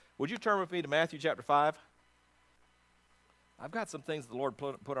Would you turn with me to Matthew chapter 5? I've got some things the Lord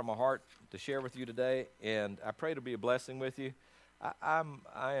put on my heart to share with you today, and I pray to be a blessing with you. I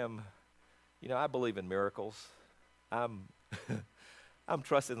believe in miracles. I'm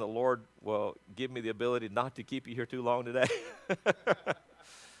trusting the Lord will give me the ability not to keep you here too long today. But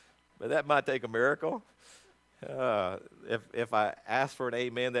that might take a miracle. If I ask for an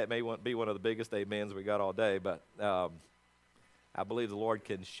amen, that may be one of the biggest amens we got all day. But I believe the Lord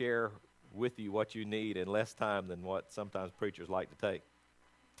can share with you what you need in less time than what sometimes preachers like to take.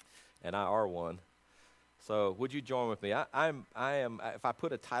 And I are one. So would you join with me? I am. If I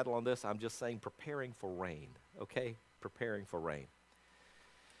put a title on this, I'm just saying preparing for rain. Okay, preparing for rain.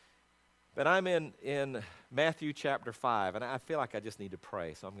 But I'm in Matthew chapter 5, and I feel like I just need to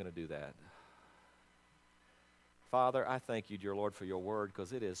pray, so I'm going to do that. Father, I thank you, dear Lord, for your word,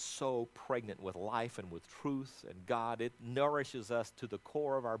 because it is so pregnant with life and with truth. And God, it nourishes us to the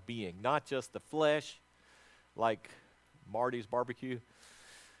core of our being, not just the flesh, like Marty's barbecue.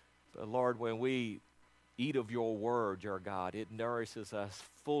 But Lord, when we eat of your word, dear God, it nourishes us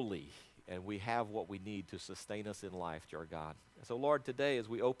fully, and we have what we need to sustain us in life, dear God. And so, Lord, today as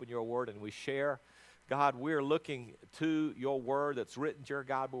we open your word and we share, God, we're looking to your word that's written, dear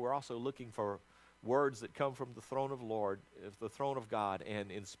God, but we're also looking for words that come from the throne of God, and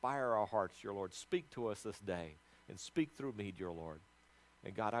inspire our hearts, dear Lord. Speak to us this day, and speak through me, dear Lord.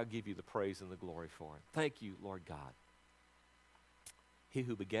 And God, I'll give you the praise and the glory for it. Thank you, Lord God. He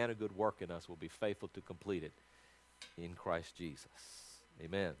who began a good work in us will be faithful to complete it in Christ Jesus.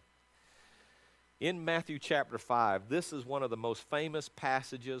 Amen. In Matthew chapter 5, this is one of the most famous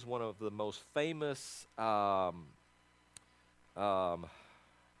passages, one of the most famous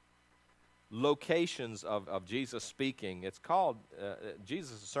locations of Jesus speaking. It's called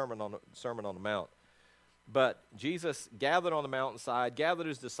Jesus' Sermon on the Mount. But Jesus gathered on the mountainside, gathered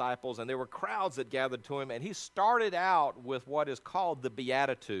his disciples, and there were crowds that gathered to him, and he started out with what is called the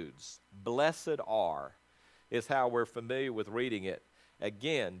Beatitudes. Blessed are is how we're familiar with reading it.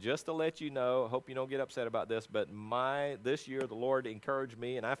 Again, just to let you know, I hope you don't get upset about this, but this year the Lord encouraged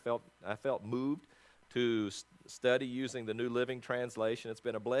me, and I felt moved to study using the New Living Translation. It's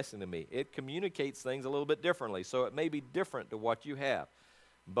been a blessing to me. It communicates things a little bit differently, so it may be different to what you have.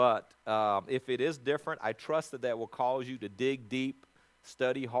 But if it is different, I trust that will cause you to dig deep,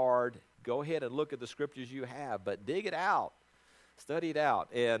 study hard. Go ahead and look at the scriptures you have, but dig it out. Study it out.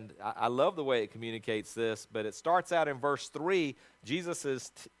 And I love the way it communicates this, but it starts out in verse 3. Jesus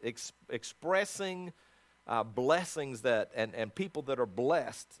is expressing blessings and people that are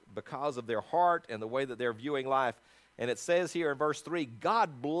blessed because of their heart and the way that they're viewing life. And it says here in verse 3,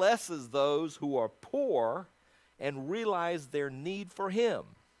 God blesses those who are poor and realize their need for him.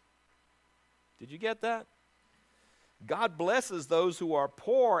 Did you get that? God blesses those who are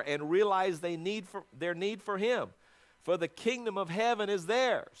poor and realize their need for him. For the kingdom of heaven is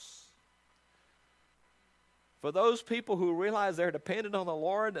theirs. For those people who realize they're dependent on the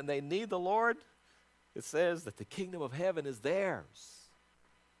Lord and they need the Lord, it says that the kingdom of heaven is theirs.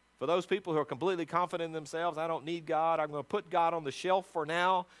 For those people who are completely confident in themselves, I don't need God, I'm going to put God on the shelf for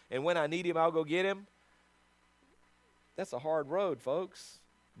now, and when I need him, I'll go get him. That's a hard road, folks.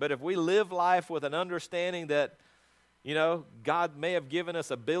 But if we live life with an understanding that, God may have given us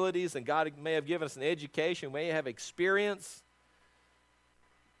abilities and God may have given us an education, may have experience,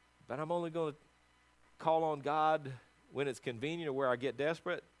 but I'm only going to call on God when it's convenient or where I get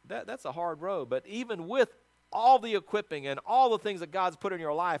desperate, that's a hard road. But even with all the equipping and all the things that God's put in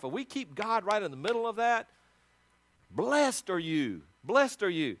your life, if we keep God right in the middle of that, blessed are you. Blessed are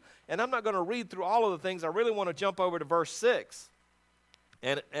you. And I'm not going to read through all of the things. I really want to jump over to verse 6.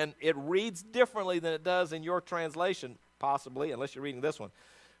 And it reads differently than it does in your translation, possibly, unless you're reading this one.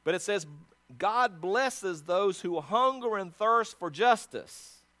 But it says, God blesses those who hunger and thirst for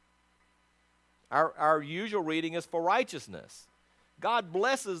justice. Our usual reading is for righteousness. God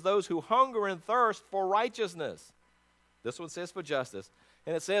blesses those who hunger and thirst for righteousness. This one says for justice.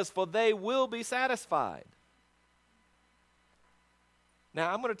 And it says, for they will be satisfied.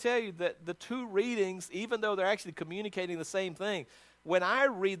 Now, I'm going to tell you that the two readings, even though they're actually communicating the same thing, when I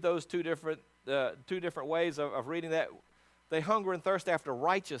read those two different ways of reading that, they hunger and thirst after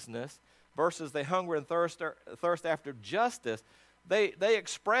righteousness versus they hunger and thirst after justice, they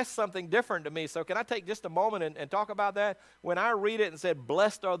express something different to me. So can I take just a moment and talk about that? When I read it and said,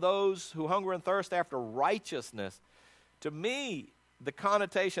 blessed are those who hunger and thirst after righteousness, to me, the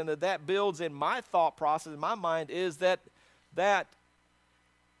connotation that builds in my thought process, in my mind, is that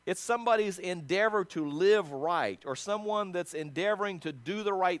it's somebody's endeavor to live right, or someone that's endeavoring to do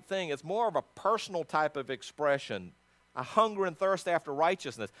the right thing. It's more of a personal type of expression I hunger and thirst after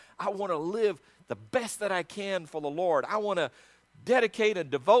righteousness. I want to live the best that I can for the Lord. I want to dedicate and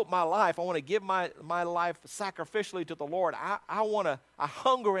devote my life. I want to give my life sacrificially to the Lord. I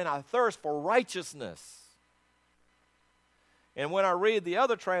hunger and I thirst for righteousness. And when I read the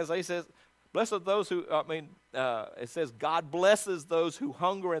other translation, it says, blessed are those who, it says, God blesses those who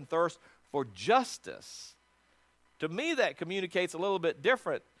hunger and thirst for justice. To me, that communicates a little bit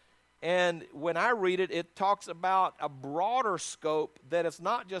different. And when I read it, it talks about a broader scope, that it's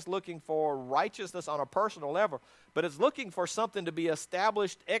not just looking for righteousness on a personal level, but it's looking for something to be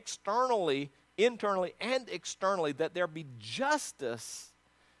established externally, internally, and externally, that there be justice,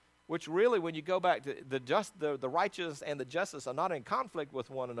 which really, when you go back to the righteousness and the justice are not in conflict with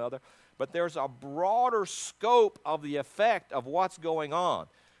one another, but there's a broader scope of the effect of what's going on,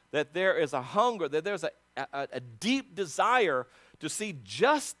 that there is a hunger, that there's a deep desire to see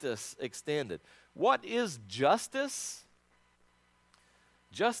justice extended. What is justice?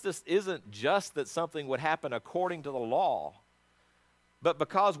 Justice isn't just that something would happen according to the law, but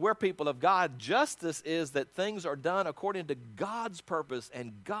because we're people of God, justice is that things are done according to God's purpose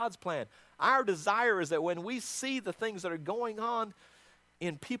and God's plan. Our desire is that when we see the things that are going on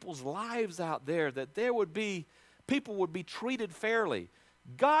in people's lives out there, that people would be treated fairly.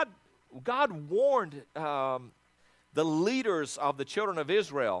 God warned the leaders of the children of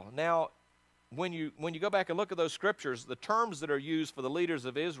Israel. Now, when you go back and look at those scriptures, the terms that are used for the leaders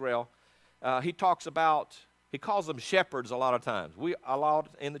of Israel, he calls them shepherds a lot of times.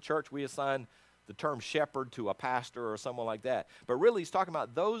 In the church, we assign the term shepherd to a pastor or someone like that. But really, he's talking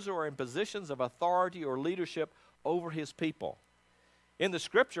about those who are in positions of authority or leadership over his people. In the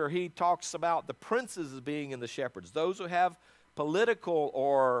scripture, he talks about the princes as being in the shepherds, those who have political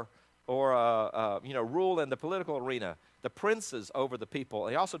or rule in the political arena, the princes over the people.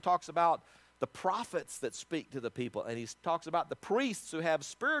 And he also talks about the prophets that speak to the people, and he talks about the priests who have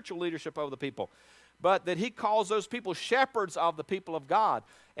spiritual leadership over the people, but that he calls those people shepherds of the people of God,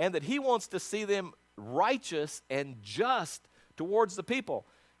 and that he wants to see them righteous and just towards the people.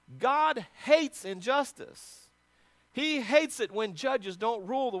 God hates injustice. He hates it when judges don't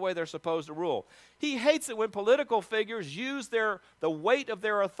rule the way they're supposed to rule. He hates it when political figures use the weight of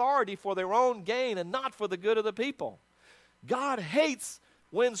their authority for their own gain and not for the good of the people. God hates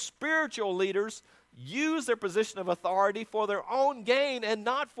when spiritual leaders use their position of authority for their own gain and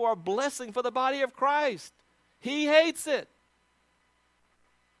not for a blessing for the body of Christ. He hates it.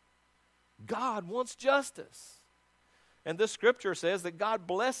 God wants justice. And this scripture says that God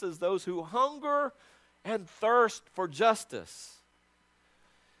blesses those who hunger and thirst for justice.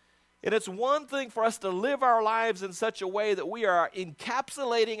 And it's one thing for us to live our lives in such a way that we are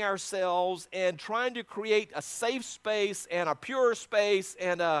encapsulating ourselves and trying to create a safe space and a pure space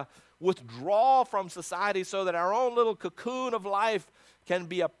and a withdrawal from society so that our own little cocoon of life can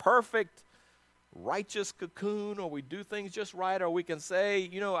be a perfect, righteous cocoon, or we do things just right, or we can say,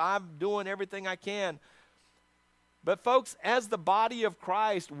 I'm doing everything I can. But folks, as the body of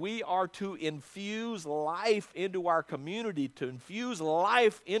Christ, we are to infuse life into our community, to infuse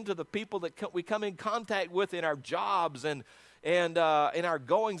life into the people that we come in contact with in our jobs and in our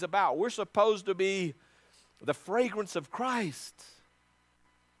goings about. We're supposed to be the fragrance of Christ.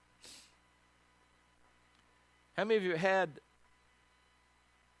 How many of you had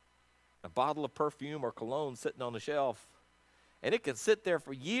a bottle of perfume or cologne sitting on the shelf, and it can sit there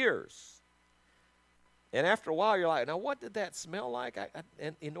for years? And after a while, you're like, now what did that smell like?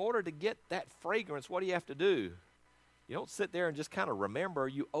 And in order to get that fragrance, what do you have to do? You don't sit there and just kind of remember.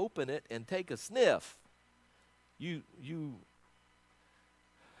 You open it and take a sniff. You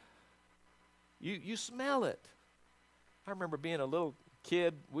smell it. I remember being a little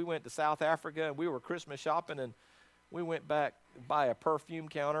kid. We went to South Africa, and we were Christmas shopping, and we went back by a perfume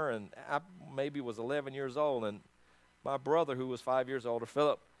counter, and I maybe was 11 years old, and my brother, who was 5 years older,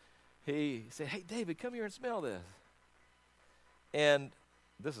 Philip, he said, hey, David, come here and smell this. And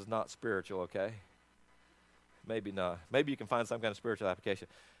this is not spiritual, okay? Maybe not. Maybe you can find some kind of spiritual application.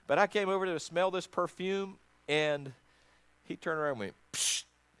 But I came over to smell this perfume, and he turned around and went, psh,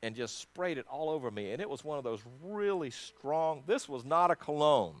 and just sprayed it all over me. And it was one of those really strong, this was not a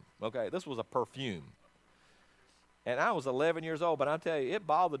cologne, okay? This was a perfume. And I was 11 years old, but I tell you, it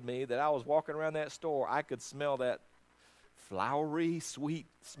bothered me that I was walking around that store. I could smell that flowery, sweet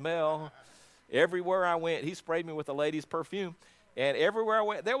smell. Everywhere I went, he sprayed me with a lady's perfume. And everywhere I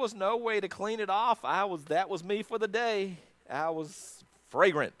went, there was no way to clean it off. That was me for the day. I was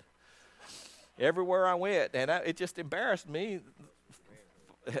fragrant everywhere I went. And it just embarrassed me.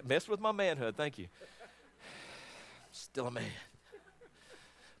 It messed with my manhood. Thank you. Still a man.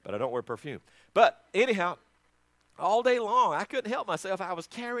 But I don't wear perfume. But anyhow, all day long. I couldn't help myself. I was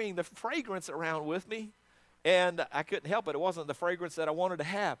carrying the fragrance around with me, and I couldn't help it. It wasn't the fragrance that I wanted to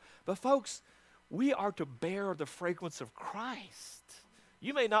have. But folks, we are to bear the fragrance of Christ.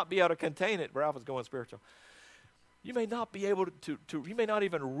 You may not be able to contain it. Ralph is going spiritual. You may not be able to you may not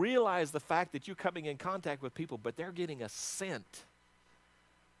even realize the fact that you're coming in contact with people, but they're getting a scent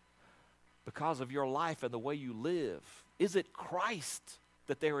because of your life and the way you live. Is it Christ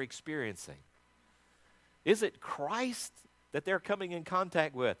that they're experiencing? Is it Christ that they're coming in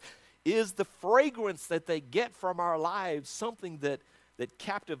contact with? Is the fragrance that they get from our lives something that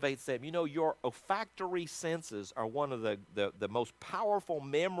captivates them? You know, your olfactory senses are one of the most powerful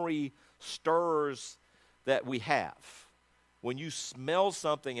memory stirrers that we have. When you smell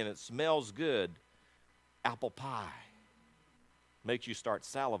something and it smells good, apple pie makes you start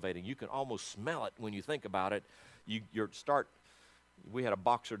salivating. You can almost smell it when you think about it. We had a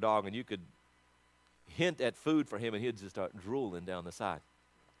boxer dog, and you could hint at food for him, and he'd just start drooling down the side.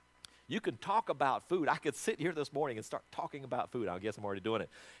 You can talk about food. I could sit here this morning and start talking about food. I guess I'm already doing it.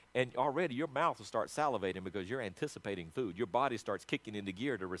 And already your mouth will start salivating because you're anticipating food. Your body starts kicking into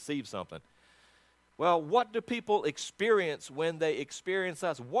gear to receive something. Well, what do people experience when they experience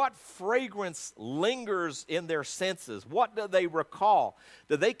us? What fragrance lingers in their senses? What do they recall?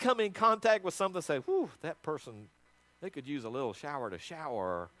 Do they come in contact with something and say, whew, that person, they could use a little shower to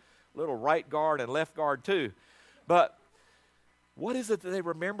shower, a little right guard and left guard too. But what is it that they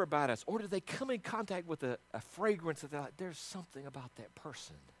remember about us? Or do they come in contact with a fragrance that they're like, there's something about that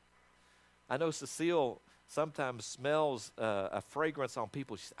person? I know Cecile sometimes smells a fragrance on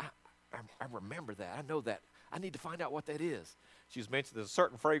people. She says, I remember that. I know that. I need to find out what that is. She's mentioned there's a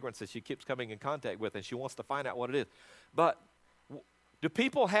certain fragrance that she keeps coming in contact with, and she wants to find out what it is. But do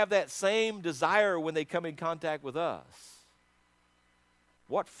people have that same desire when they come in contact with us?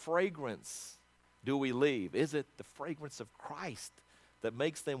 What fragrance do we leave? Is it the fragrance of Christ that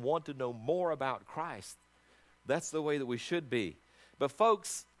makes them want to know more about Christ? That's the way that we should be. But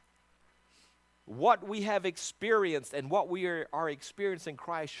folks, what we have experienced and what we are experiencing in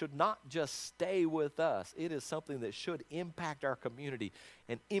Christ should not just stay with us. It is something that should impact our community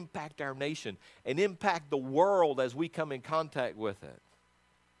and impact our nation and impact the world as we come in contact with it.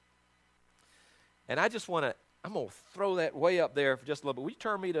 And I'm going to throw that way up there for just a little bit. Will you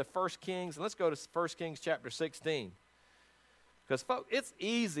turn me to 1 Kings? And let's go to 1 Kings chapter 16. Because, folks, it's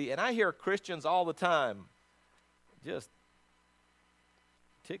easy. And I hear Christians all the time. Just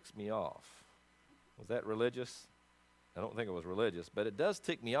ticks me off. Was that religious? I don't think it was religious. But it does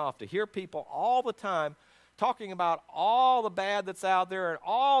tick me off to hear people all the time talking about all the bad that's out there and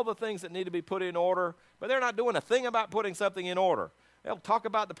all the things that need to be put in order. But they're not doing a thing about putting something in order. They'll talk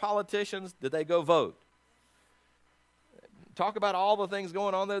about the politicians. Did they go vote? Talk about all the things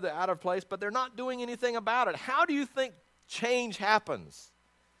going on there that are out of place, but they're not doing anything about it. How do you think change happens?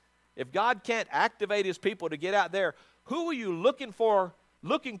 If God can't activate his people to get out there, who are you looking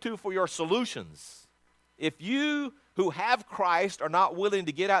to for your solutions? If you who have Christ are not willing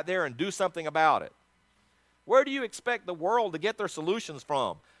to get out there and do something about it, where do you expect the world to get their solutions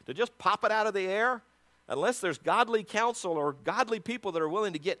from? To just pop it out of the air? Unless there's godly counsel or godly people that are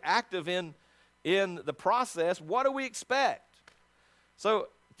willing to get active in the process, what do we expect? So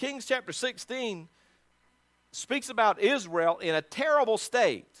Kings chapter 16 speaks about Israel in a terrible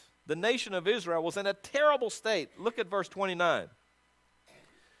state. The nation of Israel was in a terrible state. Look at verse 29.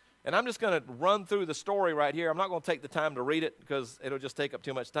 And I'm just going to run through the story right here. I'm not going to take the time to read it because it'll just take up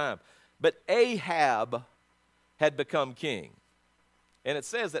too much time. But Ahab had become king. And it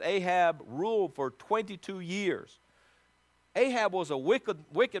says that Ahab ruled for 22 years. Ahab was a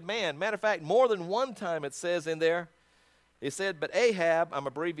wicked man. Matter of fact, more than one time it says in there, it said, but Ahab, I'm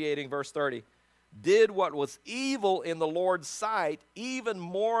abbreviating verse 30, did what was evil in the Lord's sight even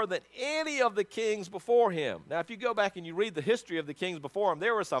more than any of the kings before him. Now, if you go back and you read the history of the kings before him,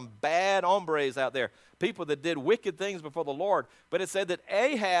 there were some bad hombres out there, people that did wicked things before the Lord. But it said that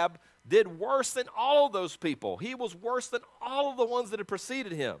Ahab did worse than all of those people. He was worse than all of the ones that had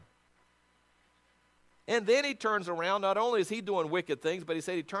preceded him. And then he turns around. Not only is he doing wicked things, but he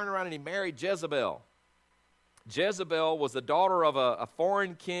said he turned around and he married Jezebel. Jezebel was the daughter of a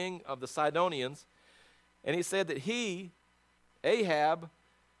foreign king of the Sidonians. And he said that he, Ahab,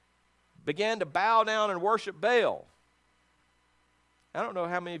 began to bow down and worship Baal. I don't know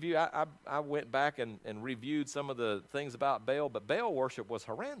how many of you, I went back and reviewed some of the things about Baal, but Baal worship was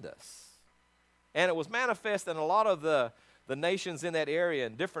horrendous. And it was manifest in a lot of the nations in that area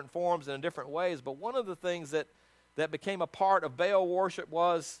in different forms and in different ways. But one of the things that became a part of Baal worship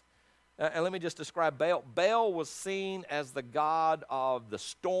was and let me just describe Baal. Baal was seen as the god of the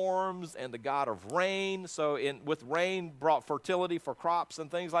storms and the god of rain. So with rain brought fertility for crops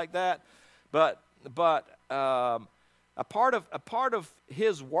and things like that. But a part of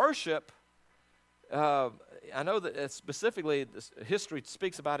his worship, I know that specifically history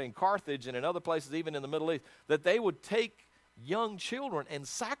speaks about in Carthage and in other places, even in the Middle East, that they would take young children and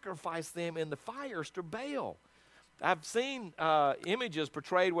sacrifice them in the fires to Baal. I've seen images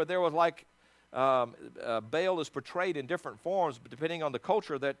portrayed where there was like Baal is portrayed in different forms depending on the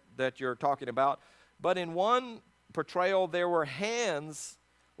culture that you're talking about. But in one portrayal, there were hands,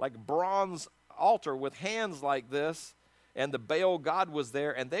 like bronze altar with hands like this, and the Baal god was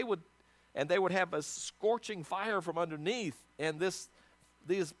there, and they would have a scorching fire from underneath, and these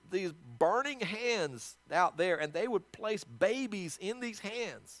burning hands out there, and they would place babies in these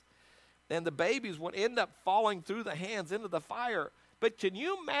hands, and the babies would end up falling through the hands into the fire. But can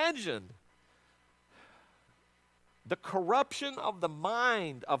you imagine the corruption of the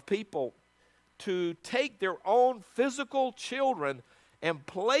mind of people to take their own physical children and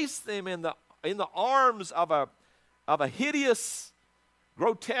place them in the arms of a hideous,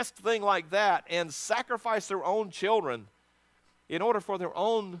 grotesque thing like that, and sacrifice their own children in order for their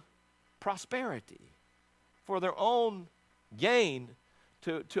own prosperity, for their own gain,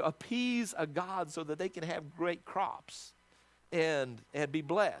 to appease a god so that they can have great crops and be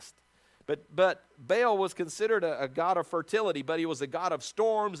blessed. But Baal was considered a god of fertility, but he was a god of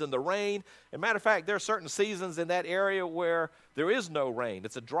storms and the rain. As a matter of fact, there are certain seasons in that area where there is no rain.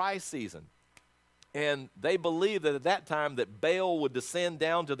 It's a dry season. And they believed that at that time that Baal would descend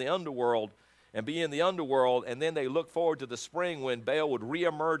down to the underworld and be in the underworld, and then they looked forward to the spring when Baal would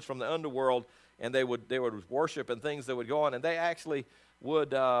reemerge from the underworld, and they would worship and things that would go on. And they actually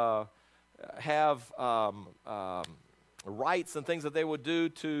would have rites and things that they would do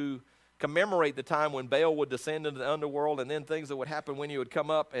to commemorate the time when Baal would descend into the underworld, and then things that would happen when he would come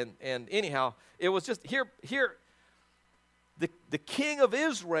up. And anyhow, it was just here. The king of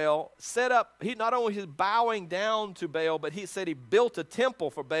Israel set up, he not only was bowing down to Baal, but he said he built a temple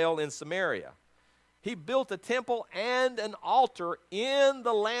for Baal in Samaria. He built a temple and an altar in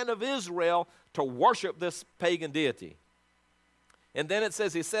the land of Israel to worship this pagan deity. And then it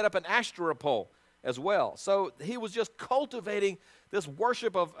says he set up an Ashtoreth pole as well. So he was just cultivating this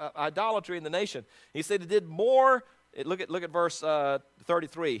worship of idolatry in the nation. He said he did more. Look at verse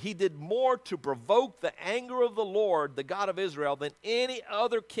 33. He did more to provoke the anger of the Lord, the God of Israel, than any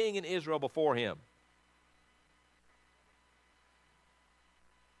other king in Israel before him.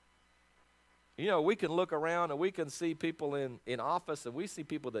 You know, we can look around and we can see people in office, and we see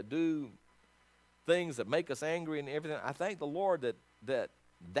people that do things that make us angry and everything. I thank the Lord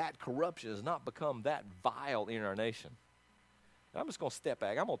that corruption has not become that vile in our nation. I'm just going to step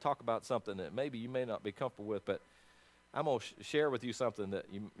back. I'm going to talk about something that maybe you may not be comfortable with, but I'm going to share with you something that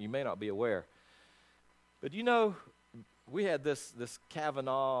you may not be aware. But you know, we had this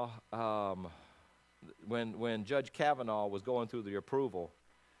Kavanaugh, when Judge Kavanaugh was going through the approval,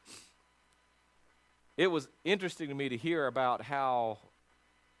 it was interesting to me to hear about how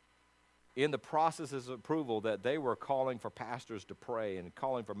in the processes of approval that they were calling for pastors to pray and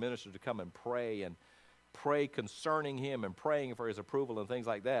calling for ministers to come and pray concerning him and praying for his approval and things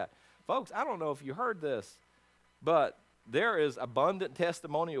like that. Folks, I don't know if you heard this, but there is abundant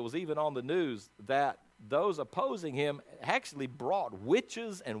testimony, it was even on the news, that those opposing him actually brought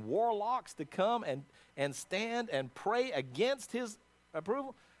witches and warlocks to come and stand and pray against his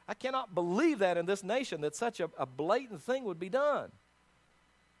approval. I cannot believe that in this nation, that such a blatant thing would be done.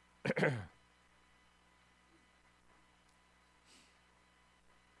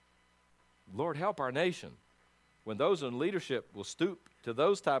 Lord, help our nation when those in leadership will stoop to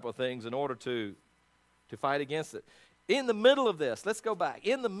those type of things in order to fight against it. In the middle of this, let's go back.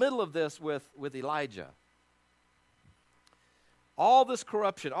 In the middle of this with Elijah, all this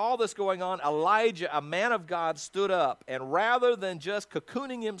corruption, all this going on, Elijah, a man of God, stood up, and rather than just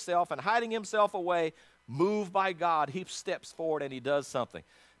cocooning himself and hiding himself away, moved by God, he steps forward and he does something.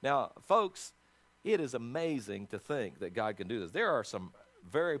 Now, folks, it is amazing to think that God can do this. There are some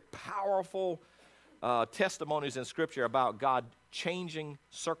very powerful testimonies in Scripture about God changing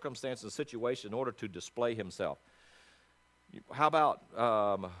circumstances and situations in order to display himself. How about,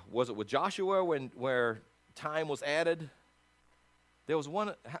 was it with Joshua where time was added? There was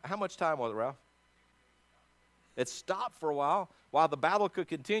one, how much time was it, Ralph? It stopped for a while the battle could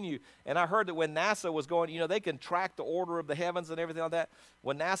continue. And I heard that when NASA was going, they can track the order of the heavens and everything like that.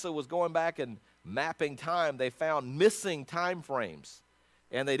 When NASA was going back and mapping time, they found missing time frames.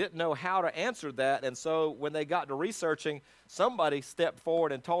 And they didn't know how to answer that. And so when they got to researching, somebody stepped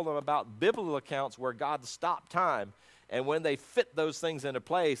forward and told them about biblical accounts where God stopped time. And when they fit those things into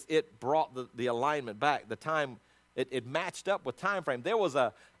place, it brought the alignment back. The time, it matched up with time frame. There was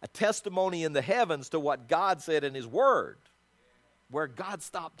a testimony in the heavens to what God said in his word, where God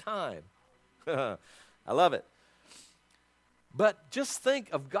stopped time. I love it. But just think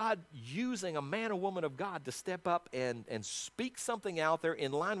of God using a man or woman of God to step up and speak something out there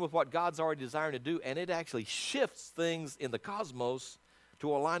in line with what God's already desiring to do, and it actually shifts things in the cosmos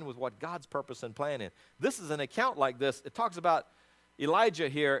to align with what God's purpose and plan is. This is an account like this. It talks about Elijah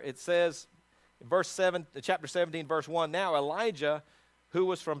here. It says, chapter 17, verse 1, now Elijah, who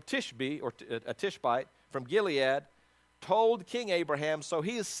was from Tishbe, or a Tishbite, from Gilead, told King Abraham, so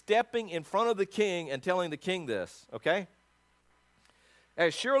he is stepping in front of the king and telling the king this, okay?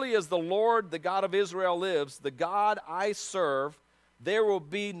 As surely as the Lord, the God of Israel lives, the God I serve, there will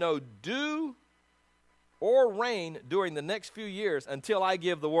be no dew or rain during the next few years until I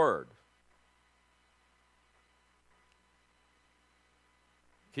give the word.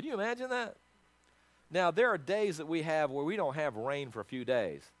 Can you imagine that? Now, there are days that we have where we don't have rain for a few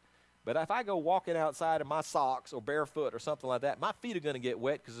days. But if I go walking outside in my socks or barefoot or something like that, my feet are going to get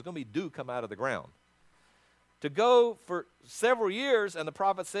wet because there's going to be dew come out of the ground. To go for several years, and the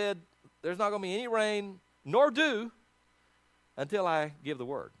prophet said, there's not going to be any rain nor dew until I give the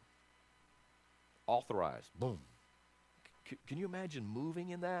word. Authorized. Boom. Can you imagine moving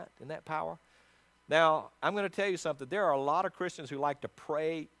in that power? Now, I'm going to tell you something. There are a lot of Christians who like to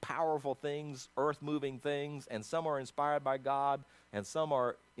pray powerful things, earth-moving things, and some are inspired by God, and some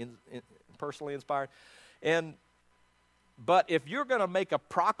are personally inspired. But if you're going to make a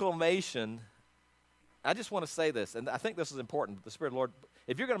proclamation, I just want to say this, and I think this is important, the Spirit of the Lord.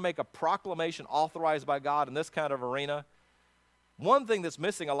 If you're going to make a proclamation authorized by God in this kind of arena, one thing that's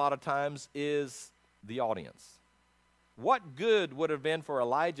missing a lot of times is the audience. What good would it have been for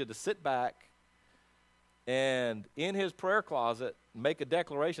Elijah to sit back and in his prayer closet make a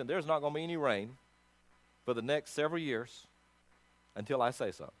declaration, there's not going to be any rain for the next several years until I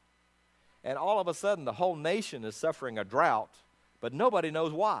say so. And all of a sudden, the whole nation is suffering a drought, but nobody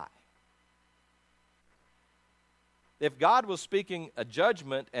knows why. If God was speaking a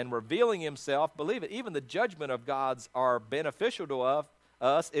judgment and revealing himself, believe it, even the judgment of God's are beneficial to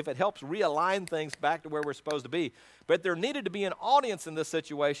us if it helps realign things back to where we're supposed to be. But there needed to be an audience in this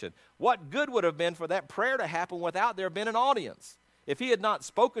situation. What good would have been for that prayer to happen without there being an audience? If he had not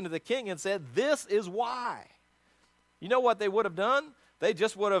spoken to the king and said, this is why. You know what they would have done? They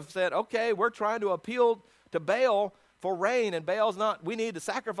just would have said, okay, we're trying to appeal to Baal for rain, and Baal's not, we need to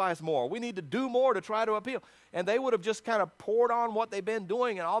sacrifice more. We need to do more to try to appeal. And they would have just kind of poured on what they've been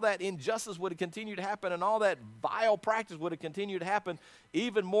doing, and all that injustice would have continued to happen, and all that vile practice would have continued to happen,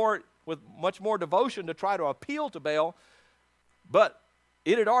 even more, with much more devotion to try to appeal to Baal. But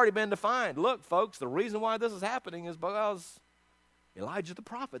it had already been defined. Look, folks, the reason why this is happening is because Elijah the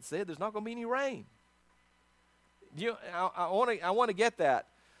prophet said there's not going to be any rain. I want to get that.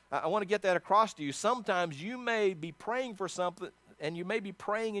 I want to get that across to you. Sometimes you may be praying for something, and you may be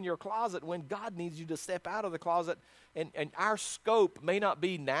praying in your closet when God needs you to step out of the closet, and our scope may not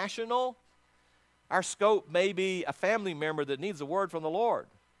be national. Our scope may be a family member that needs a word from the Lord.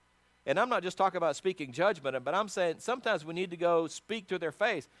 And I'm not just talking about speaking judgment, but I'm saying sometimes we need to go speak to their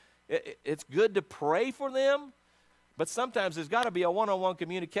face. It's good to pray for them, but sometimes there's got to be a one-on-one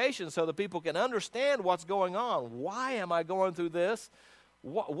communication so that people can understand what's going on. Why am I going through this?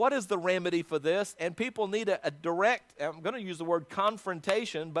 What is the remedy for this? And people need a direct, I'm going to use the word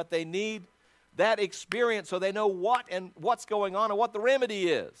confrontation, but they need that experience so they know what's going on and what the remedy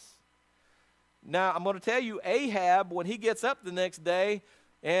is. Now, I'm going to tell you, Ahab, when he gets up the next day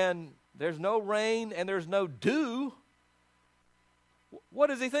and there's no rain and there's no dew, what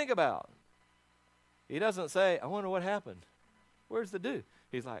does he think about? He doesn't say, I wonder what happened. Where's the dew?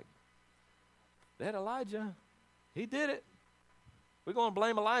 He's like, that Elijah, he did it. We're going to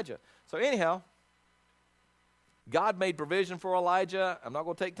blame Elijah. So anyhow, God made provision for Elijah. I'm not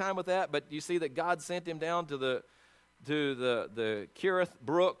going to take time with that, but you see that God sent him down to the Kerith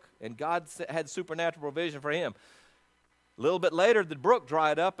brook, and God had supernatural provision for him. A little bit later, the brook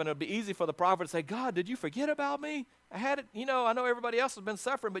dried up, and it would be easy for the prophet to say, God, did you forget about me? I had it, I know everybody else has been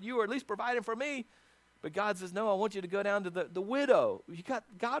suffering, but you were at least providing for me. But God says, no, I want you to go down to the widow.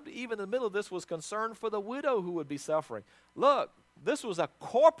 God, even in the middle of this, was concerned for the widow who would be suffering. Look, this was a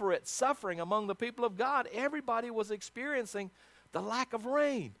corporate suffering among the people of God. Everybody was experiencing the lack of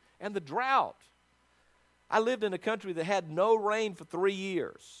rain and the drought. I lived in a country that had no rain for 3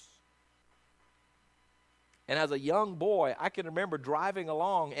 years. And as a young boy, I can remember driving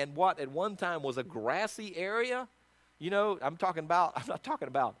along and what at one time was a grassy area. I'm not talking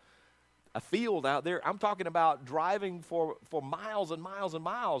about a field out there. I'm talking about driving for miles and miles and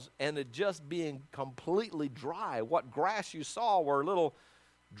miles and it just being completely dry. What grass you saw were little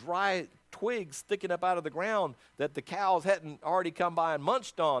dry twigs sticking up out of the ground that the cows hadn't already come by and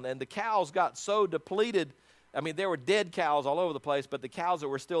munched on. And the cows got so depleted. I mean, there were dead cows all over the place, but the cows that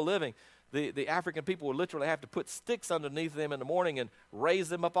were still living, the African people would literally have to put sticks underneath them in the morning and raise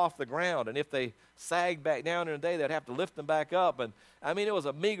them up off the ground. And if they sagged back down in the day, they'd have to lift them back up. And I mean, it was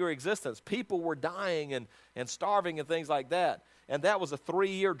a meager existence. People were dying and starving and things like that. And that was a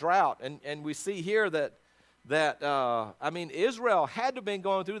 3-year drought. And we see here that Israel had to have been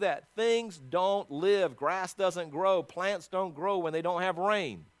going through that. Things don't live. Grass doesn't grow. Plants don't grow when they don't have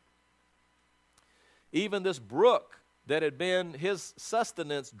rain. Even this brook that had been his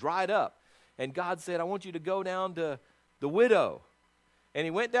sustenance dried up. And God said, I want you to go down to the widow. And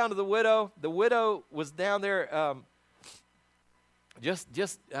he went down to the widow. The widow was down there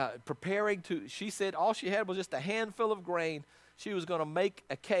just preparing to, she said all she had was just a handful of grain. She was going to make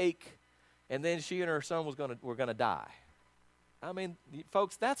a cake, and then she and her son were going to die. I mean,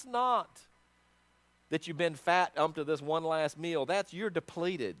 folks, that's not that you've been fat up to this one last meal. That's you're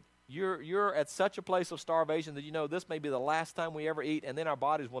depleted. You're at such a place of starvation that this may be the last time we ever eat, and then our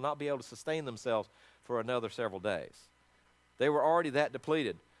bodies will not be able to sustain themselves for another several days. They were already that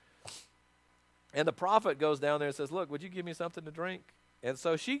depleted. And the prophet goes down there and says, look, would you give me something to drink? And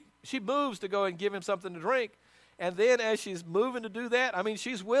so she moves to go and give him something to drink. And then as she's moving to do that,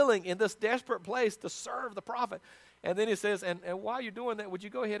 she's willing in this desperate place to serve the prophet. And then he says, and while you're doing that, would you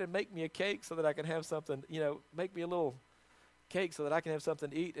go ahead and make me a cake so that I can have something, make me a little cake so that I can have something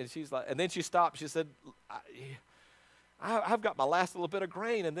to eat. And she's like, and then she stopped. She said, I've got my last little bit of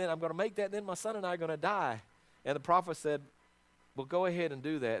grain, and then I'm going to make that, and then my son and I are going to die. And the prophet said, well, go ahead and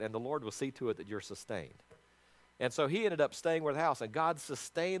do that, and the Lord will see to it that you're sustained. And so he ended up staying with the house, and God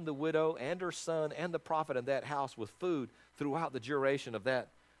sustained the widow and her son and the prophet in that house with food throughout the duration of that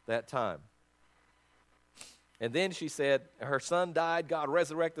time. And then she said, her son died, God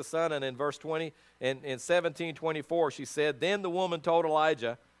resurrected the son, and in verse 20, in 17:24, she said, then the woman told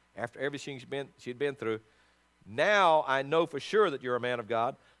Elijah, after everything she'd been through, now I know for sure that you're a man of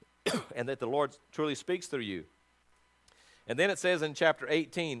God, and that the Lord truly speaks through you. And then it says in chapter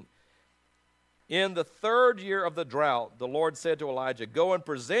 18, in the 3rd year of the drought, the Lord said to Elijah, go and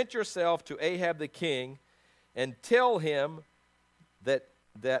present yourself to Ahab the king, and tell him that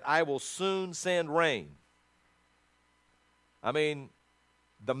I will soon send rain.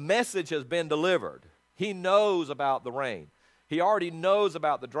 The message has been delivered. He knows about the rain. He already knows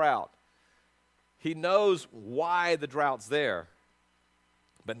about the drought. He knows why the drought's there.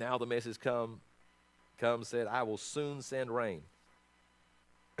 But now the message said, I will soon send rain.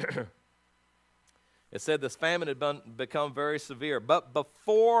 It said this famine had become very severe. But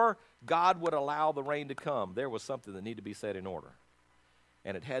before God would allow the rain to come, there was something that needed to be set in order.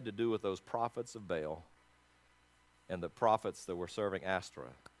 And it had to do with those prophets of Baal and the prophets that were serving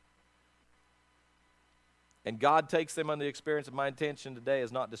Ashtoreth. And God takes them on the experience. My intention today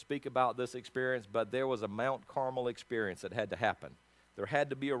is not to speak about this experience, but there was a Mount Carmel experience that had to happen. There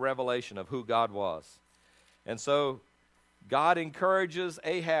had to be a revelation of who God was. And so God encourages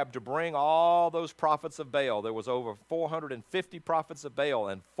Ahab to bring all those prophets of Baal. There was over 450 prophets of Baal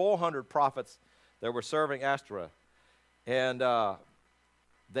and 400 prophets that were serving Ashtoreth. And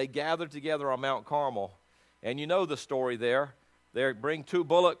they gathered together on Mount Carmel. And you know the story there. They bring 2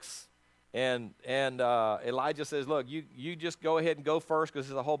 bullocks, and Elijah says, look, you just go ahead and go first because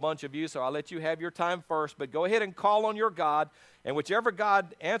there's a whole bunch of you, so I'll let you have your time first, but go ahead and call on your God, and whichever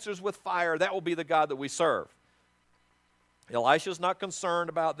God answers with fire, that will be the God that we serve. Elisha's not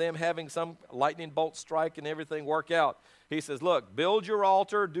concerned about them having some lightning bolt strike and everything work out. He says, look, build your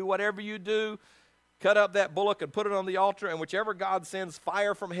altar, do whatever you do, cut up that bullock and put it on the altar, and whichever God sends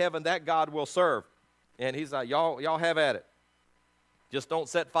fire from heaven, that God will serve. And he's like, y'all have at it. Just don't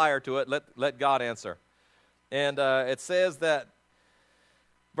set fire to it. Let God answer. And it says that,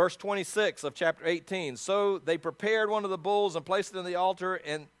 verse 26 of chapter 18, so they prepared one of the bulls and placed it on the altar,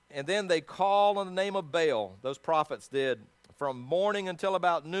 and then they called on the name of Baal, those prophets did, from morning until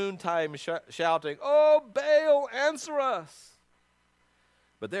about noontime, shouting, oh, Baal, answer us.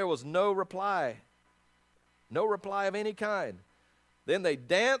 But there was no reply of any kind. Then they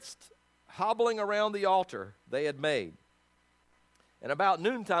danced, hobbling around the altar they had made. And about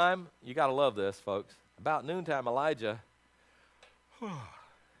noontime, you got to love this, folks. About noontime, Elijah,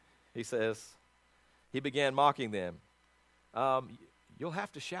 he says, he began mocking them. You'll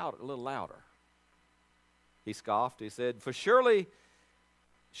have to shout a little louder. He scoffed. He said, for surely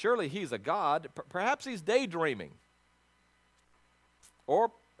he's a god. Perhaps he's daydreaming.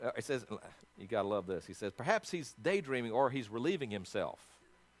 Or, it says, you got to love this. He says, perhaps he's daydreaming or he's relieving himself.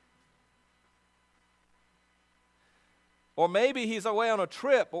 Or maybe he's away on a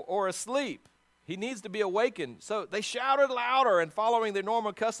trip or asleep. He needs to be awakened. So they shouted louder, and following their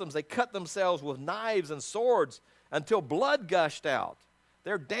normal customs, they cut themselves with knives and swords until blood gushed out.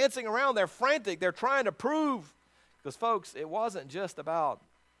 They're dancing around. They're frantic. They're trying to prove. Because, folks, it wasn't just about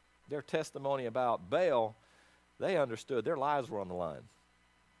their testimony about Baal. They understood their lives were on the line.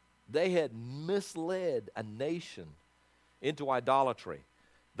 They had misled a nation into idolatry.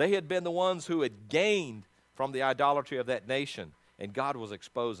 They had been the ones who had gained from the idolatry of that nation, and God was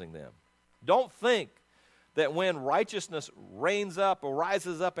exposing them. Don't think that when righteousness reigns up or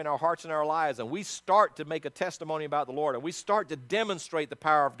rises up in our hearts and our lives, and we start to make a testimony about the Lord, and we start to demonstrate the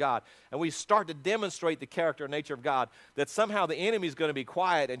power of God, and we start to demonstrate the character and nature of God, that somehow the enemy is going to be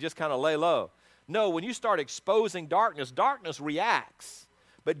quiet and just kind of lay low. No, when you start exposing darkness, darkness reacts.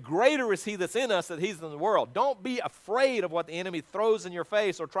 But greater is he that's in us than he's in the world. Don't be afraid of what the enemy throws in your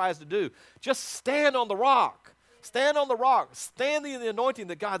face or tries to do. Just stand on the rock. Stand on the rock. Stand in the anointing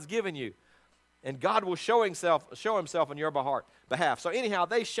that God's given you. And God will show himself on your behalf. So anyhow,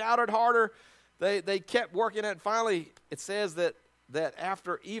 they shouted harder. They kept working at it. Finally, it says that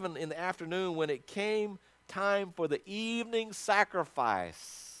after, even in the afternoon, when it came time for the evening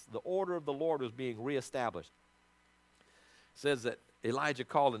sacrifice, the order of the Lord was being reestablished. It says that Elijah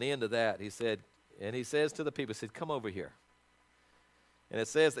called an end to that. He said, and he says to the people, he said, come over here. And it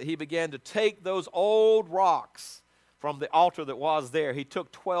says that he began to take those old rocks from the altar that was there. He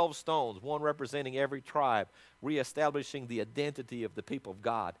took 12 stones, one representing every tribe, reestablishing the identity of the people of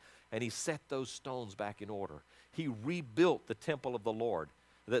God. And he set those stones back in order. He rebuilt the temple of the Lord,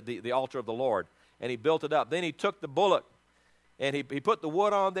 the altar of the Lord, and he built it up. Then he took the bullock, and he put the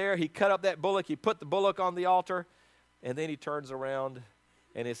wood on there. He cut up that bullock. He put the bullock on the altar. And then he turns around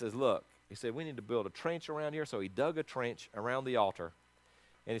and he says, look, he said, we need to build a trench around here. So he dug a trench around the altar.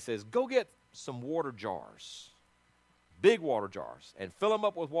 And he says, go get some water jars, big water jars, and fill them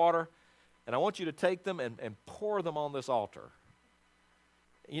up with water. And I want you to take them and pour them on this altar.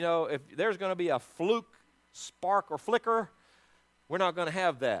 You know, if there's going to be a fluke spark or flicker, we're not going to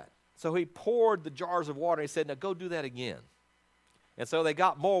have that. So he poured the jars of water. And he said, now go do that again. And so they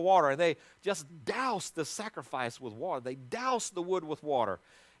got more water, and they just doused the sacrifice with water. They doused the wood with water.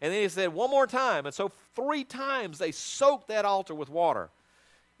 And then he said, one more time. And so 3 times they soaked that altar with water.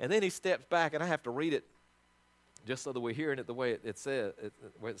 And then he steps back, and I have to read it just so that we're hearing it the way it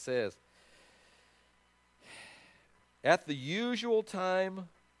says. At the usual time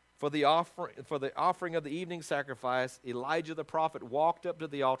for the offering of the evening sacrifice, Elijah the prophet walked up to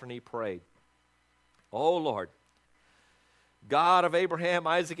the altar and he prayed, "Oh Lord, God of Abraham,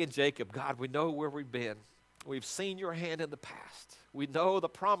 Isaac, and Jacob, God, we know where we've been. We've seen your hand in the past. We know the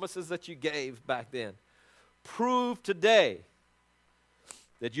promises that you gave back then. Prove today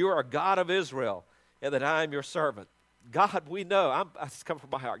that you are a God of Israel and that I am your servant. God, we know, it's coming from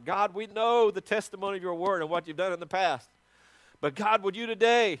my heart. God, we know the testimony of your word and what you've done in the past. But God, would you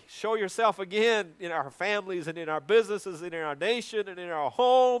today show yourself again in our families and in our businesses and in our nation and in our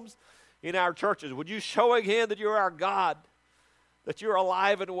homes, in our churches? Would you show again that you're our God, that you're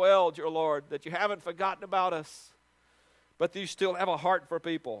alive and well, dear Lord, that you haven't forgotten about us, but that you still have a heart for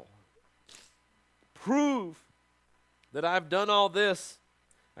people. Prove that I've done all this."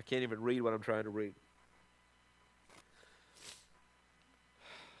 I can't even read what I'm trying to read.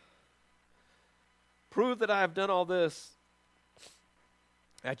 "Prove that I have done all this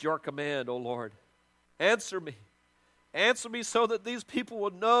at your command, O Lord. Answer me. Answer me so that these people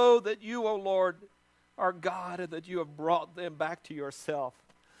will know that you, O Lord, are God and that you have brought them back to yourself."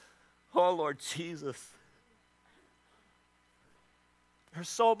 Oh, Lord Jesus. There's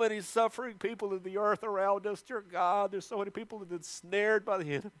so many suffering people in the earth around us, dear God. There's so many people that have been snared by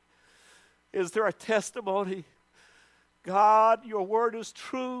the enemy. Is there a testimony? God, your word is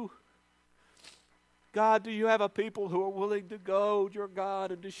true. God, do you have a people who are willing to go, dear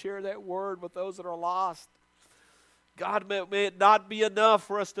God, and to share that word with those that are lost? God, may it not be enough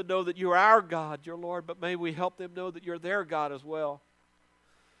for us to know that you're our God, dear Lord, but may we help them know that you're their God as well.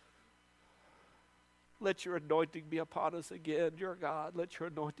 Let your anointing be upon us again, dear God. Let your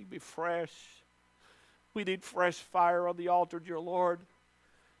anointing be fresh. We need fresh fire on the altar, dear Lord,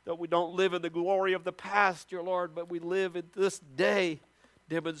 that we don't live in the glory of the past, dear Lord, but we live in this day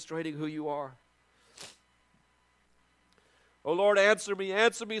demonstrating who you are. Oh Lord, answer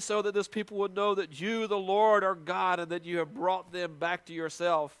me so that this people would know that you, the Lord, are God and that you have brought them back to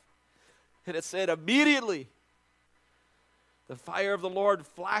yourself. And it said immediately The fire of the Lord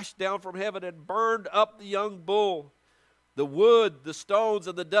flashed down from heaven and burned up the young bull, the wood, the stones,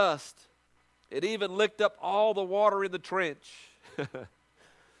 and the dust. It even licked up all the water in the trench. But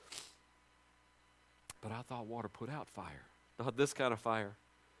I thought water put out fire, not this kind of fire.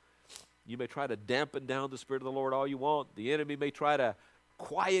 You may try to dampen down the Spirit of the Lord all you want. The enemy may try to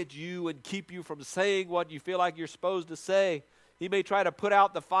quiet you and keep you from saying what you feel like you're supposed to say. He may try to put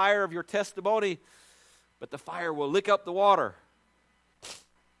out the fire of your testimony, but the fire will lick up the water.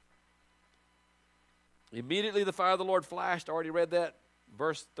 Immediately the fire of the Lord flashed. I already read that.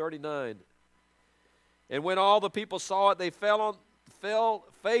 Verse 39. And when all the people saw it, they fell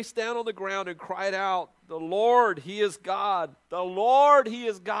face down on the ground and cried out, "The Lord, He is God. The Lord, He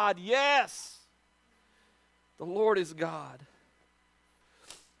is God." Yes, the Lord is God.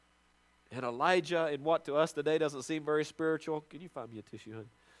 And Elijah, in what to us today doesn't seem very spiritual. Can you find me a tissue, honey?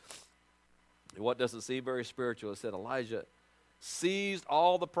 In what doesn't seem very spiritual, it said Elijah seized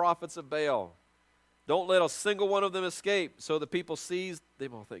all the prophets of Baal. Don't let a single one of them escape. So the people seized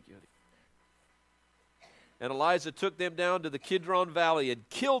them all. Thank you, honey. And Elijah took them down to the Kidron Valley and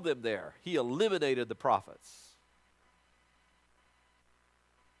killed them there. He eliminated the prophets.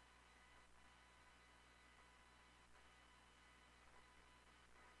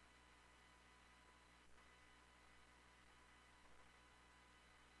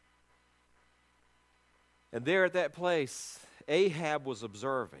 And there at that place, Ahab was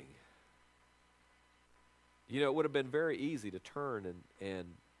observing. You know, it would have been very easy to turn and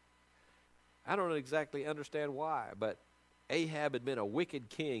I don't exactly understand why, but Ahab had been a wicked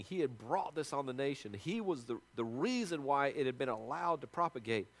king. He had brought this on the nation. He was the reason why it had been allowed to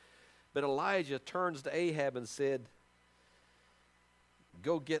propagate. But Elijah turns to Ahab and said,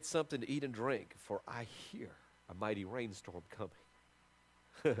 "Go get something to eat and drink, for I hear a mighty rainstorm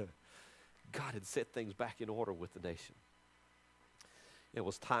coming." God had set things back in order with the nation. It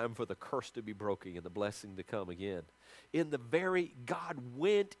was time for the curse to be broken and the blessing to come again. God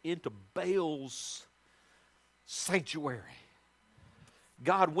went into Baal's sanctuary.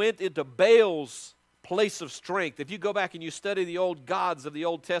 God went into Baal's place of strength. If you go back and you study the old gods of the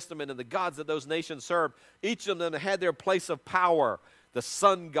Old Testament and the gods that those nations served, each of them had their place of power. The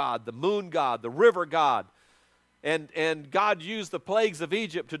sun god, the moon god, the river god. And God used the plagues of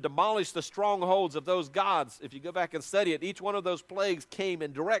Egypt to demolish the strongholds of those gods. If you go back and study it, each one of those plagues came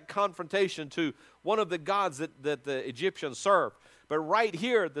in direct confrontation to one of the gods that the Egyptians served. But right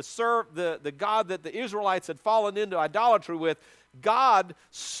here, the God that the Israelites had fallen into idolatry with, God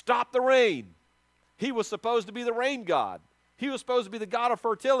stopped the rain. He was supposed to be the rain god. He was supposed to be the God of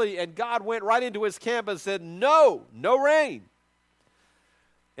fertility, and God went right into his camp and said, no rain.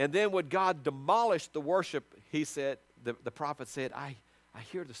 And then when God demolished the worship, he said, the prophet said, I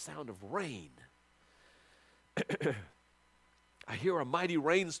hear the sound of rain. I hear a mighty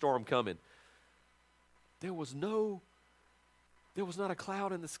rainstorm coming. There was not a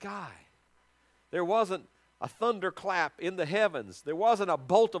cloud in the sky. There wasn't a thunderclap in the heavens. There wasn't a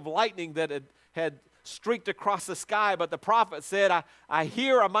bolt of lightning that had streaked across the sky, but the prophet said, I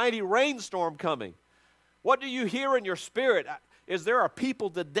hear a mighty rainstorm coming. What do you hear in your spirit? Is there are people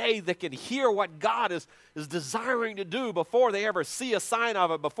today that can hear what God is desiring to do before they ever see a sign of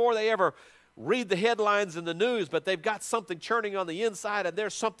it, before they ever read the headlines in the news, but they've got something churning on the inside and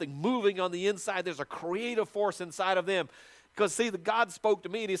there's something moving on the inside. There's a creative force inside of them. Because see, God spoke to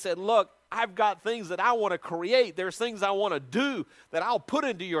me and he said, look, I've got things that I want to create. There's things I want to do that I'll put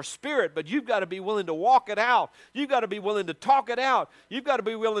into your spirit, but you've got to be willing to walk it out. You've got to be willing to talk it out. You've got to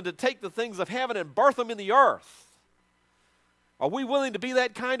be willing to take the things of heaven and birth them in the earth. Are we willing to be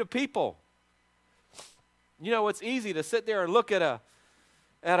that kind of people? You know, it's easy to sit there and look at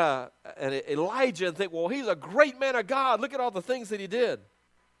an Elijah and think, well, he's a great man of God. Look at all the things that he did.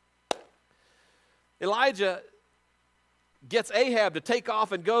 Elijah gets Ahab to take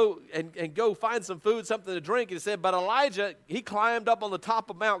off and go find some food, something to drink. And he said, but Elijah, he climbed up on the top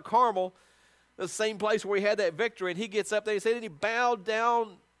of Mount Carmel, the same place where he had that victory, and he gets up there. He said, and he bowed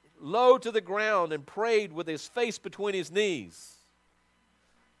down low to the ground and prayed with his face between his knees.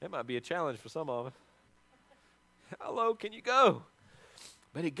 That might be a challenge for some of us. How low can you go?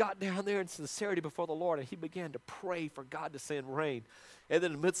 But he got down there in sincerity before the Lord, and he began to pray for God to send rain. And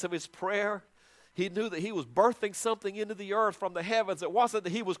in the midst of his prayer, he knew that he was birthing something into the earth from the heavens. It wasn't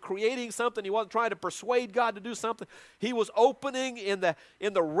that he was creating something. He wasn't trying to persuade God to do something. He was opening in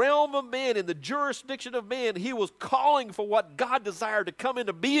the realm of man, in the jurisdiction of man. He was calling for what God desired to come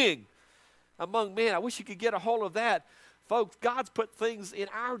into being among men. I wish you could get a hold of that. Folks, God's put things in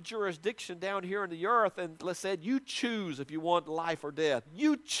our jurisdiction down here in the earth and said, you choose if you want life or death.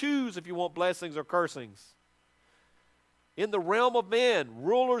 You choose if you want blessings or cursings. in the realm of men,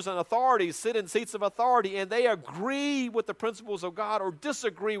 rulers and authorities sit in seats of authority, and they agree with the principles of God or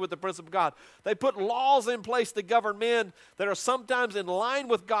disagree with the principles of God. They put laws in place to govern men that are sometimes in line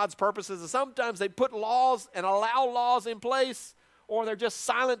with God's purposes, and sometimes they put laws and allow laws in place, or they're just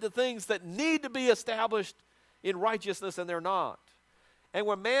silent to things that need to be established in righteousness, and they're not. And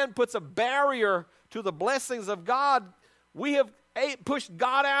when man puts a barrier to the blessings of God, we have pushed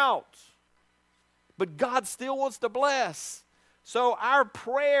God out. But God still wants to bless. So our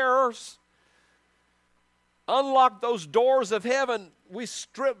prayers unlock those doors of heaven. We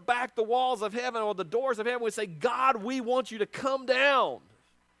strip back the walls of heaven or the doors of heaven. We say, God, we want you to come down.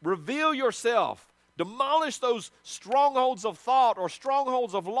 Reveal yourself. Demolish those strongholds of thought or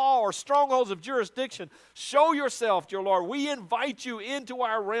strongholds of law or strongholds of jurisdiction. Show yourself, dear Lord. We invite you into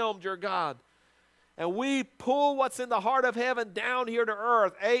our realm, dear God. And we pull what's in the heart of heaven down here to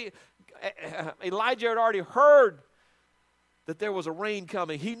earth. Elijah had already heard that there was a rain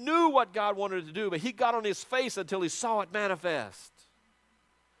coming. He knew what God wanted to do, but he got on his face until he saw it manifest.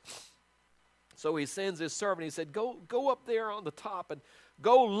 So he sends his servant. He said, go up there on the top and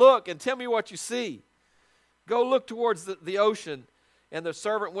go look and tell me what you see. Go look towards the ocean. And the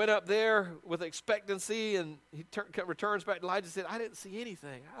servant went up there with expectancy, and he returns back. Elijah said, I didn't see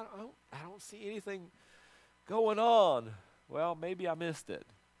anything. I don't see anything going on. Well, maybe I missed it.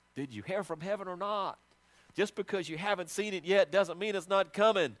 Did you hear from heaven or not? Just because you haven't seen it yet doesn't mean it's not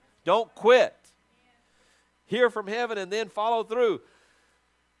coming. Don't quit. Hear from heaven and then follow through.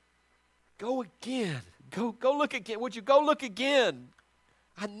 Go again. Go look again. Would you go look again?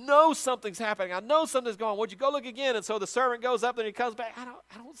 I know something's happening. I know something's going on. Would you go look again? And so the servant goes up and he comes back.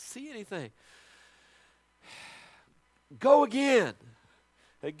 I don't see anything. Go again.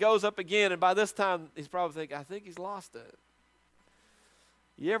 It goes up again, and by this time he's probably thinking, I think he's lost it.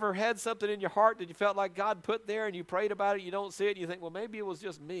 You ever had something in your heart that you felt like God put there and you prayed about it, you don't see it, and you think, well, maybe it was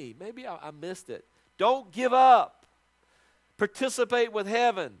just me. Maybe I missed it. Don't give up. Participate with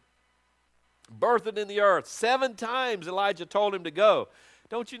heaven. Birth it in the earth. 7 times Elijah told him to go.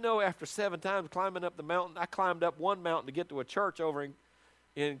 Don't you know after 7 times climbing up the mountain, I climbed up one mountain to get to a church over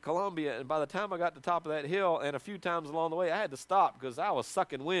in Colombia, and by the time I got to the top of that hill and a few times along the way, I had to stop because I was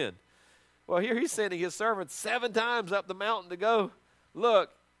sucking wind. Well, here he's sending his servant 7 times up the mountain to go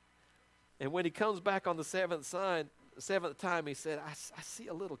look. And when he comes back on the 7th time, he said, I see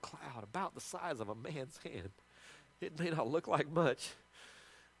a little cloud about the size of a man's hand. It may not look like much,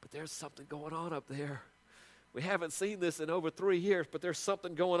 but there's something going on up there. We haven't seen this in over 3 years, but there's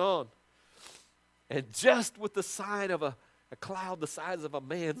something going on. And just with the sign of a cloud the size of a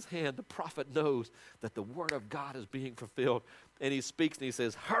man's hand, the prophet knows that the word of God is being fulfilled. And he speaks and he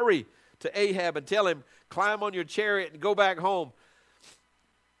says, hurry to Ahab and tell him, climb on your chariot and go back home.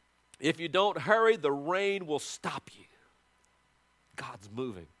 If you don't hurry, the rain will stop you. God's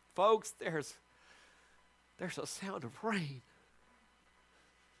moving. Folks, there's a sound of rain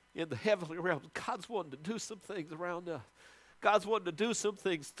in the heavenly realms. God's wanting to do some things around us. God's wanting to do some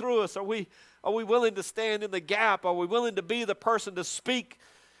things through us. Are we willing to stand in the gap? Are we willing to be the person to speak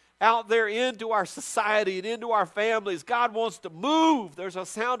out there into our society and into our families? God wants to move. There's a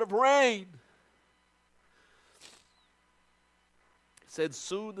sound of rain. It said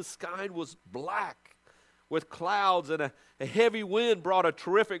soon the sky was black with clouds, and a heavy wind brought a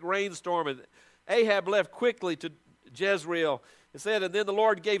terrific rainstorm. And Ahab left quickly to Jezreel. It said, and then the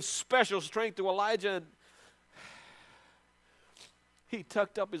Lord gave special strength to Elijah, and he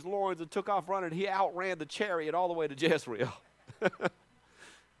tucked up his loins and took off running. He outran the chariot all the way to Jezreel.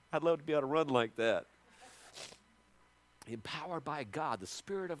 I'd love to be able to run like that. Empowered by God, the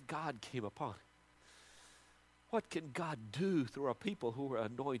Spirit of God came upon him. What can God do through a people who are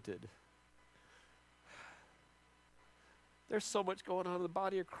anointed? There's so much going on in the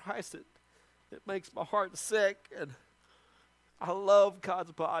body of Christ that makes my heart sick. And I love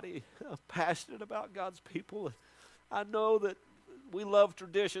God's body. I'm passionate about God's people. I know that we love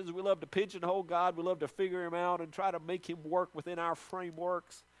traditions. We love to pigeonhole God. We love to figure him out and try to make him work within our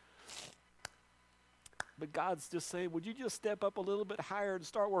frameworks. But God's just saying, would you just step up a little bit higher and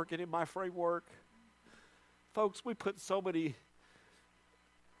start working in my framework? Folks, we put so many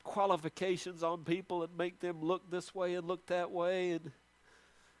qualifications on people and make them look this way and look that way and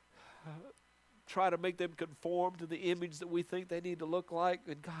try to make them conform to the image that we think they need to look like.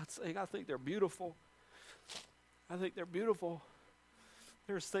 And God's saying, I think they're beautiful. I think they're beautiful.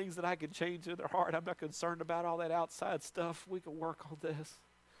 There's things that I can change in their heart. I'm not concerned about all that outside stuff. We can work on this.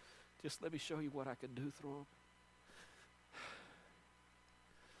 Just let me show you what I can do through them.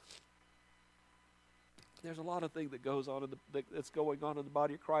 There's a lot of things that goes on that's going on in the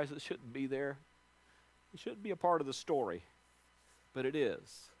body of Christ that shouldn't be there. It shouldn't be a part of the story, but it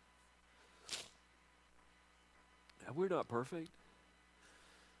is. And we're not perfect.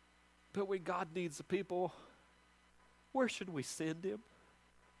 But when God needs the people, where should we send him?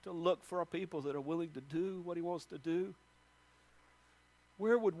 To look for a people that are willing to do what he wants to do?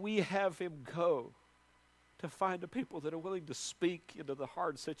 Where would we have him go to find a people that are willing to speak into the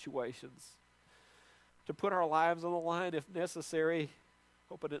hard situations? To put our lives on the line if necessary.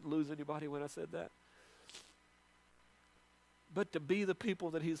 Hope I didn't lose anybody when I said that. But to be the people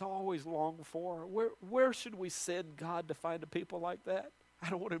that he's always longed for. Where should we send God to find a people like that?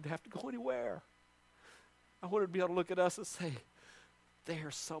 I don't want him to have to go anywhere. I want him to be able to look at us and say,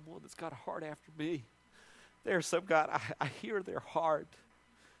 there's someone that's got a heart after me. There's some God, I hear their heart.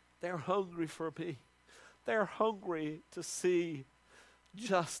 They're hungry for me. They're hungry to see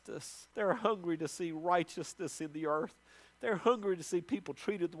justice. They're hungry to see righteousness in the earth. They're hungry to see people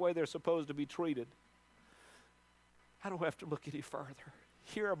treated the way they're supposed to be treated. I don't have to look any further.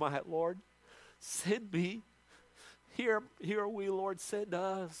 Here am I, Lord. Send me. Here are we, Lord. Send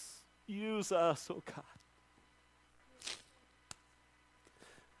us. Use us, oh God.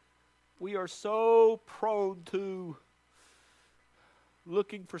 We are so prone to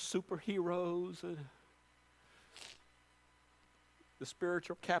looking for superheroes and the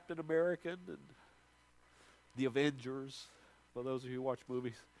spiritual Captain American and the Avengers, for those of you who watch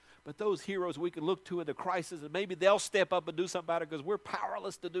movies. But those heroes we can look to in the crisis, and maybe they'll step up and do something about it because we're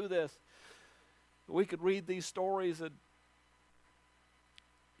powerless to do this. We could read these stories and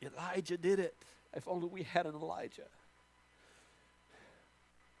Elijah did it. If only we had an Elijah.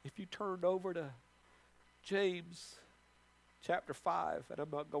 If you turned over to James chapter 5, and I'm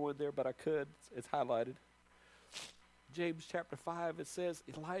not going there, but I could. It's highlighted. James chapter 5, it says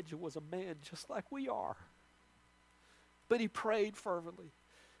Elijah was a man just like we are. But he prayed fervently.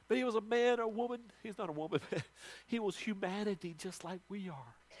 But he was a man or woman. He's not a woman. He was humanity just like we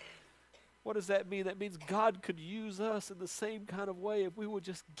are. What does that mean? That means God could use us in the same kind of way if we would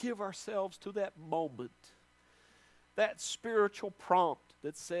just give ourselves to that moment. That spiritual prompt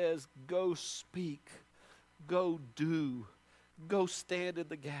that says, go speak, go do, go stand in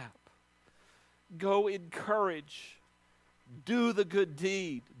the gap, go encourage, do the good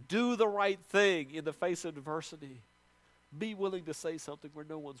deed, do the right thing in the face of adversity. Be willing to say something where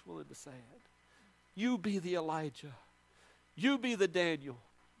no one's willing to say it. You be the Elijah. You be the Daniel.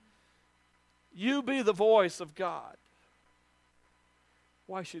 You be the voice of God.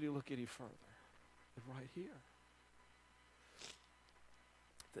 Why should he look any further than right here?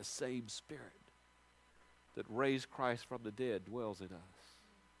 The same Spirit that raised Christ from the dead dwells in us.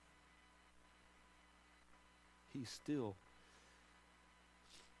 He's still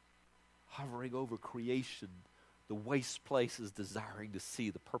hovering over creation, the waste places, desiring to see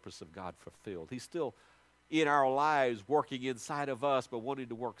the purpose of God fulfilled. He's still in our lives, working inside of us, but wanting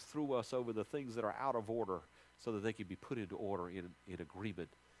to work through us over the things that are out of order so that they can be put into order in agreement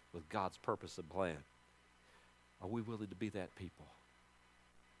with God's purpose and plan. Are we willing to be that people?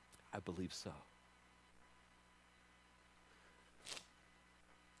 I believe so.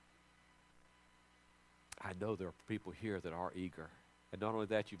 I know there are people here that are eager. And not only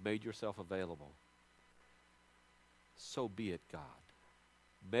that, you've made yourself available. So be it, God.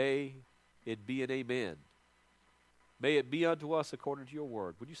 May it be an amen. May it be unto us according to your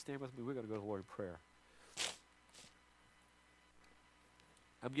word. Would you stand with me? We're going to go to the Lord in prayer.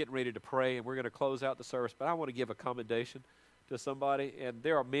 I'm getting ready to pray, and we're going to close out the service, but I want to give a commendation to somebody, and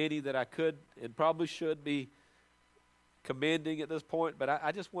there are many that I could and probably should be commending at this point, but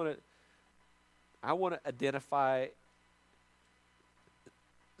I just want to identify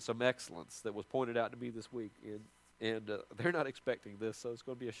some excellence that was pointed out to me this week, and they're not expecting this, so it's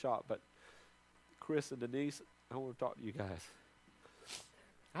going to be a shock, but Chris and Denise, I want to talk to you guys.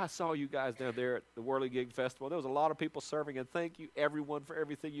 I saw you guys down there at the Whirligig Festival. There was a lot of people serving, and thank you, everyone, for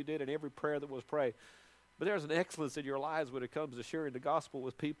everything you did and every prayer that was prayed. But there's an excellence in your lives when it comes to sharing the gospel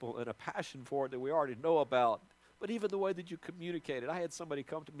with people and a passion for it that we already know about. But even the way that you communicated. I had somebody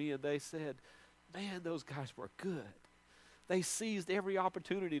come to me and they said, man, those guys were good. They seized every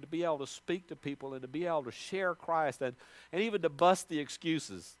opportunity to be able to speak to people and to be able to share Christ and even to bust the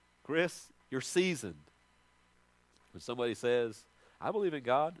excuses. Chris, you're seasoned. When somebody says, I believe in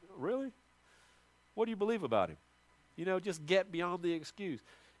God. Really? What do you believe about him? You know, just get beyond the excuse.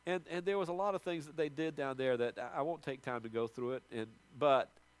 And there was a lot of things that they did down there that I won't take time to go through it. But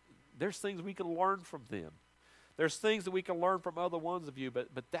there's things we can learn from them. There's things that we can learn from other ones of you. But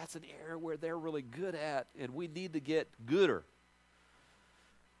that's an area where they're really good at, and we need to get gooder.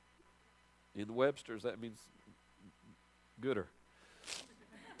 In the Webster's, that means gooder.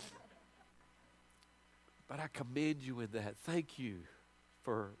 But I commend you in that. Thank you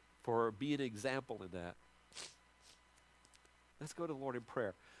for being an example in that. Let's go to the Lord in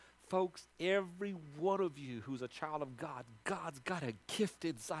prayer. Folks, every one of you who's a child of God, God's got a gift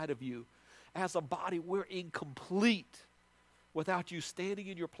inside of you. As a body, we're incomplete without you standing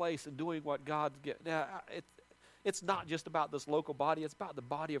in your place and doing what God's given. Now, it's not just about this local body. It's about the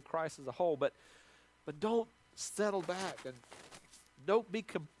body of Christ as a whole. But don't settle back and don't be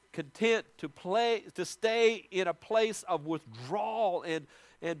content to stay in a place of withdrawal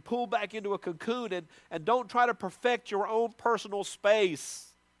and pull back into a cocoon and don't try to perfect your own personal space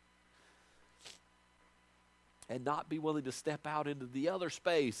and not be willing to step out into the other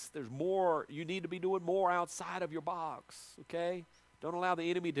space. There's more. You need to be doing more outside of your box, okay? Don't allow the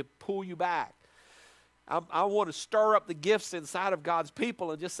enemy to pull you back. I want to stir up the gifts inside of God's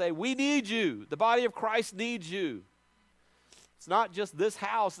people and just say, we need you. The body of Christ needs you. It's not just this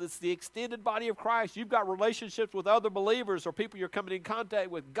house. It's the extended body of Christ. You've got relationships with other believers or people you're coming in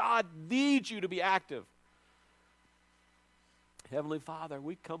contact with. God needs you to be active. Heavenly Father,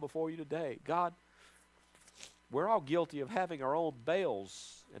 we come before you today. God, we're all guilty of having our own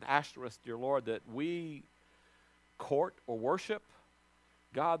Baals and Ashtoreths, dear Lord, that we court or worship.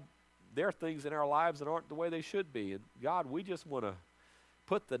 God, there are things in our lives that aren't the way they should be. And God, we just want to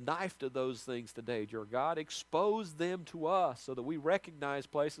put the knife to those things today, dear God. Expose them to us so that we recognize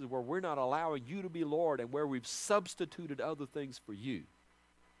places where we're not allowing you to be Lord and where we've substituted other things for you.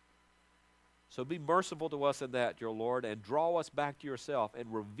 So be merciful to us in that, dear Lord, and draw us back to yourself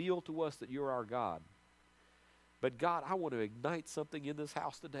and reveal to us that you're our God. But God, I want to ignite something in this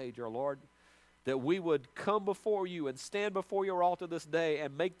house today, dear Lord, that we would come before you and stand before your altar this day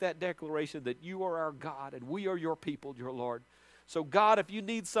and make that declaration that you are our God and we are your people, dear Lord. So God, if you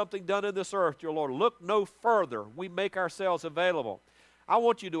need something done in this earth, dear Lord, look no further. We make ourselves available. I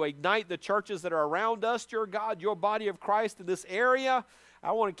want you to ignite the churches that are around us, dear God, your body of Christ in this area.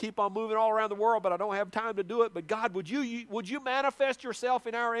 I want to keep on moving all around the world, but I don't have time to do it. But God, would you manifest yourself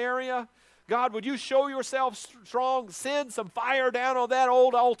in our area? God, would you show yourself strong? Send some fire down on that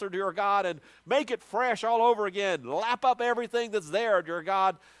old altar, dear God, and make it fresh all over again. Lap up everything that's there, dear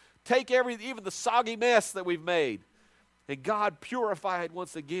God. Take even the soggy mess that we've made. And God, purify it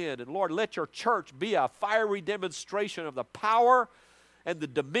once again. And Lord, let your church be a fiery demonstration of the power and the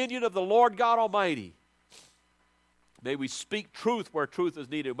dominion of the Lord God Almighty. May we speak truth where truth is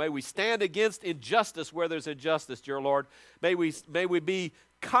needed. May we stand against injustice where there's injustice, dear Lord. May we be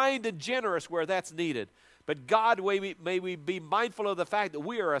kind and generous where that's needed. But God, may we be mindful of the fact that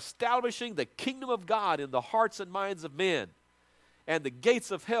we are establishing the kingdom of God in the hearts and minds of men. And the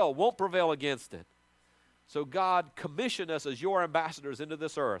gates of hell won't prevail against it. So God, commission us as your ambassadors into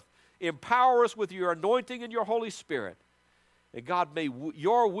this earth. Empower us with your anointing and your Holy Spirit. And God, may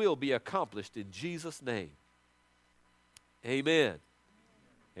your will be accomplished in Jesus' name. Amen.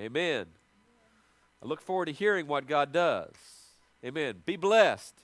 Amen. I look forward to hearing what God does. Amen. Be blessed.